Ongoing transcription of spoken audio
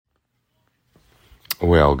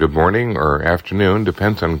Well, good morning or afternoon,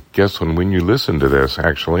 depends on, when you listen to this,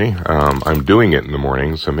 actually. I'm doing it in the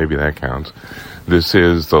morning, so maybe that counts. This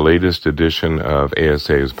is the latest edition of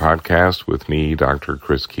ASA's podcast with me, Dr.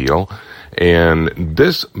 Chris Kuehl. And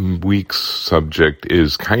this week's subject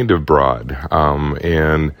is kind of broad,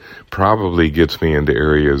 and probably gets me into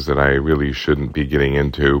areas that I really shouldn't be getting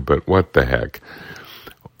into, but what the heck.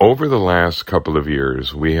 Over the last couple of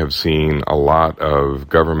years, we have seen a lot of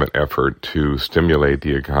government effort to stimulate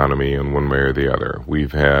the economy in one way or the other.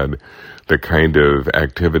 We've had the kind of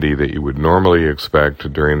activity that you would normally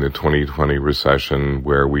expect during the 2020 recession,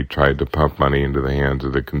 where we tried to pump money into the hands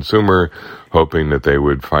of the consumer, hoping that they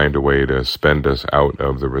would find a way to spend us out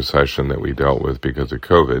of the recession that we dealt with because of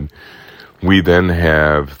COVID. We then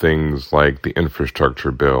have things like the infrastructure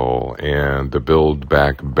bill and the Build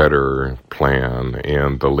Back Better plan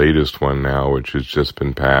and the latest one now, which has just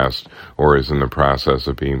been passed or is in the process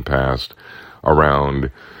of being passed, around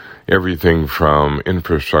everything from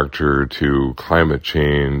infrastructure to climate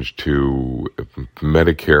change to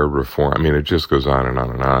Medicare reform. I mean, it just goes on and on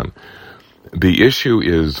and on. The issue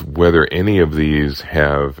is whether any of these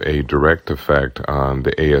have a direct effect on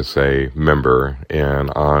the ASA member and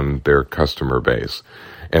on their customer base.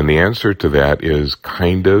 And the answer to that is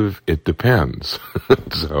it depends.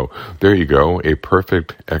 So there you go, a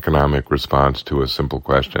perfect economic response to a simple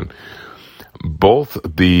question. Both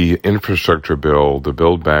the infrastructure bill, the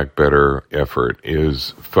Build Back Better effort,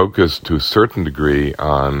 is focused to a certain degree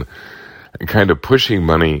on kind of pushing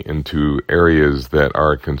money into areas that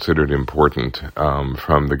are considered important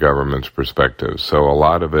from the government's perspective. So a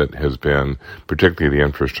lot of it has been, particularly the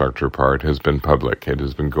infrastructure part, has been public. It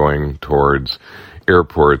has been going towards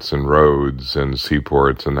airports and roads and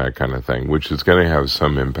seaports and that kind of thing, which is going to have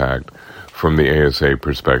some impact from the ASA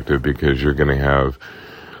perspective, because you're going to have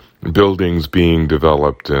buildings being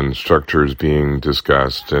developed and structures being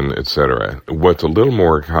discussed and et cetera. What's a little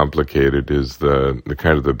more complicated is the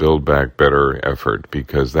kind of the Build Back Better effort,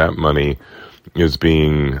 because that money is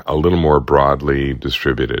being a little more broadly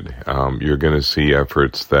distributed. You're going to see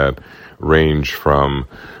efforts that range from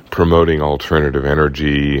promoting alternative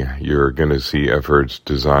energy. You're going to see efforts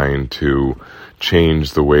designed to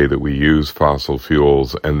change the way that we use fossil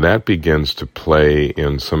fuels, and that begins to play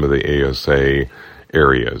in some of the ASA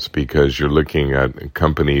areas, because you're looking at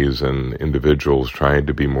companies and individuals trying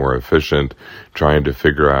to be more efficient, trying to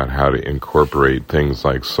figure out how to incorporate things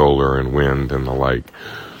like solar and wind and the like.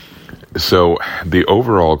 So the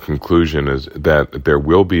overall conclusion is that there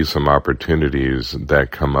will be some opportunities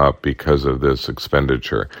that come up because of this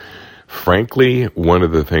expenditure. Frankly, one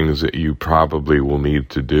of the things that you probably will need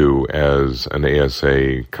to do as an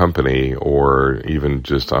ASA company, or even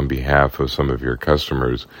just on behalf of some of your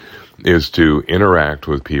customers, is to interact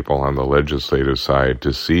with people on the legislative side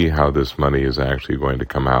to see how this money is actually going to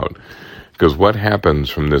come out. Because what happens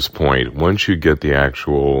from this point, once you get the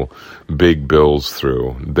actual big bills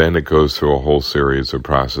through, then it goes through a whole series of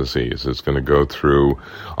processes. It's going to go through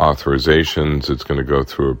authorizations. It's going to go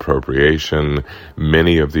through appropriation.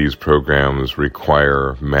 Many of these programs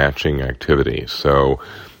require matching activity. So,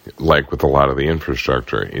 like with a lot of the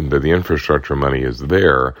infrastructure, the infrastructure money is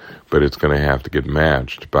there, but it's going to have to get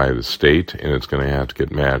matched by the state, and it's going to have to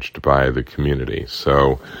get matched by the community.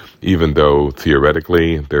 So even though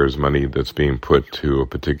theoretically there's money that's being put to a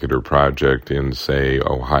particular project in, say,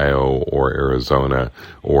 Ohio or Arizona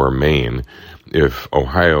or Maine, if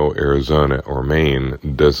Ohio, Arizona, or Maine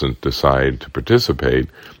doesn't decide to participate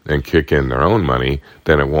and kick in their own money,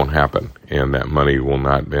 then it won't happen, and that money will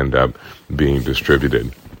not end up being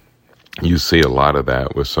distributed. You see a lot of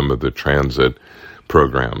that with some of the transit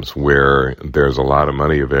programs, where there's a lot of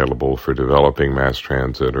money available for developing mass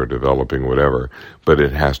transit or developing whatever, but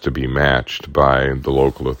it has to be matched by the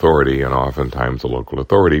local authority, and oftentimes the local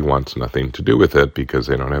authority wants nothing to do with it because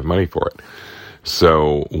they don't have money for it.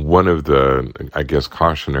 So one of the,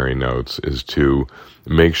 cautionary notes is to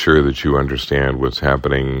make sure that you understand what's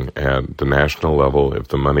happening at the national level, if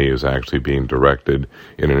the money is actually being directed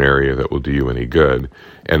in an area that will do you any good,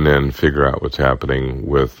 and then figure out what's happening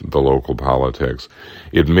with the local politics.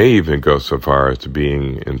 It may even go so far as to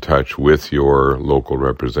being in touch with your local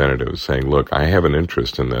representatives, saying, look, I have an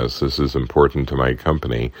interest in this. This is important to my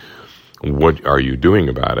company. What are you doing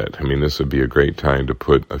about it? I mean, this would be a great time to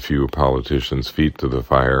put a few politicians' feet to the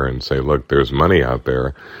fire and say, look, there's money out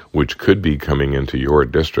there which could be coming into your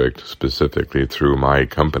district, specifically through my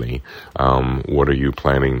company. What are you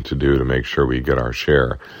planning to do to make sure we get our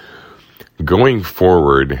share? Going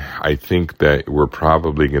forward, I think that we're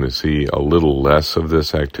probably going to see a little less of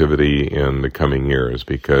this activity in the coming years,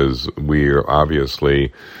 because we are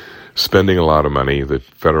obviously spending a lot of money. The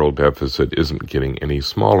federal deficit isn't getting any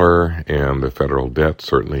smaller, and the federal debt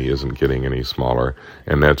certainly isn't getting any smaller,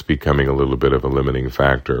 and that's becoming a little bit of a limiting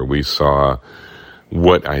factor. We saw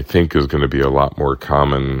what I think is going to be a lot more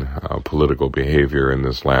common political behavior in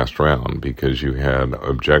this last round, because you had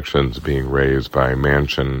objections being raised by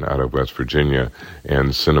Manchin out of West Virginia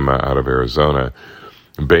and Sinema out of Arizona,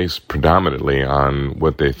 based predominantly on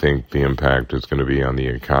what they think the impact is going to be on the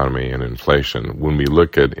economy and inflation. When we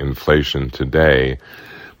look at inflation today,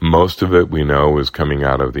 most of it we know is coming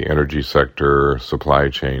out of the energy sector, supply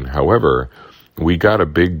chain. However, we got a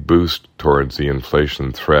big boost towards the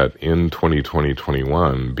inflation threat in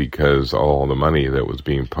 2020-21 because all the money that was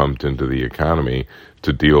being pumped into the economy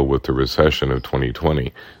to deal with the recession of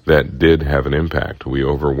 2020. That did have an impact. We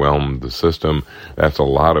overwhelmed the system. That's a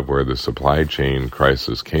lot of where the supply chain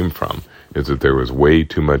crisis came from, is that there was way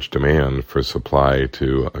too much demand for supply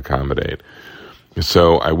to accommodate.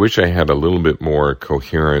 So I wish I had a little bit more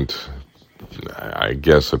coherent, I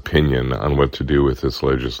guess, opinion on what to do with this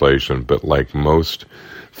legislation, but like most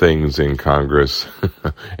things in Congress,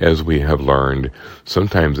 as we have learned,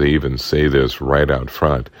 sometimes they even say this right out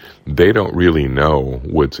front. They don't really know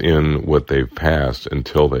what's in what they've passed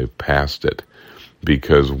until they've passed it,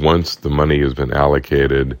 because once the money has been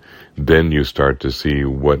allocated, then you start to see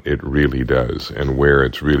what it really does and where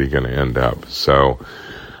it's really going to end up. So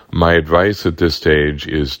my advice at this stage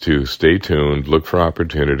is to stay tuned, look for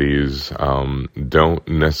opportunities. Don't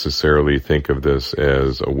necessarily think of this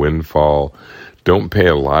as a windfall. Don't pay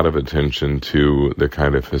a lot of attention to the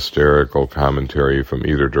kind of hysterical commentary from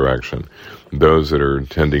either direction. Those that are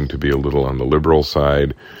tending to be a little on the liberal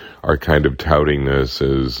side are kind of touting this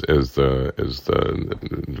as the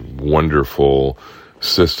wonderful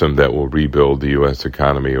system that will rebuild the U.S.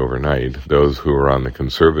 economy overnight. Those who are on the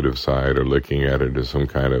conservative side are looking at it as some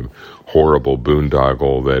kind of horrible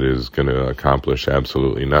boondoggle that is going to accomplish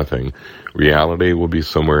absolutely nothing. Reality will be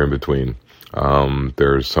somewhere in between.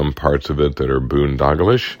 There's some parts of it that are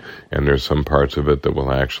boondoggle-ish, and there's some parts of it that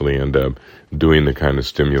will actually end up doing the kind of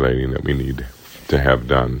stimulating that we need to have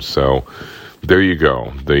done. So there you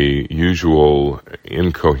go, the usual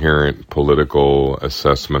incoherent political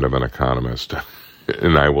assessment of an economist.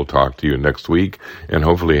 And I will talk to you next week and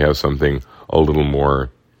hopefully have something a little more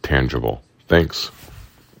tangible. Thanks.